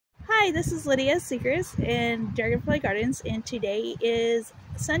Hi, this is Lydia Seekers in Dragonfly Gardens, and today is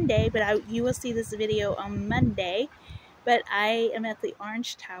Sunday, but you will see this video on Monday. But I am at the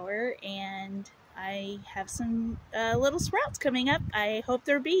Orange Tower, and I have some little sprouts coming up. I hope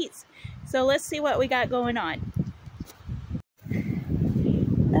they're beets. So let's see what we got going on.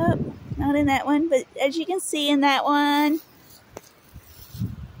 Oh, not in that one, but as you can see in that one,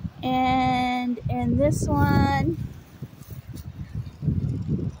 and in this one,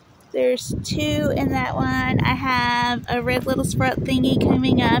 there's two in that one. I have a red little sprout thingy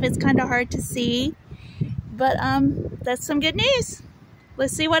coming up. It's kind of hard to see, but that's some good news.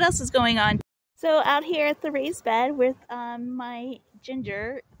 Let's see what else is going on. So out here at the raised bed with my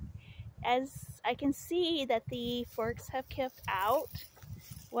ginger, as I can see that the forks have kept out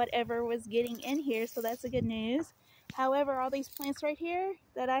whatever was getting in here, so that's a good news. However, all these plants right here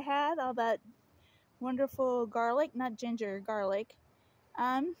that I had, all that wonderful garlic, not ginger, garlic,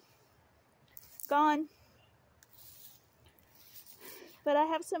 gone. But I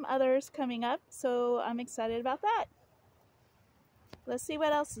have some others coming up, so I'm excited about that. Let's see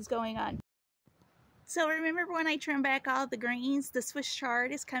what else is going on. So remember when I trimmed back all the greens, the Swiss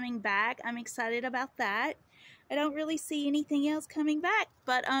chard is coming back. I'm excited about that. I don't really see anything else coming back,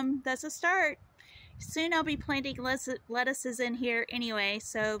 but that's a start. Soon I'll be planting lettuces in here anyway,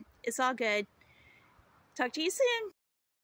 so it's all good. Talk to you soon.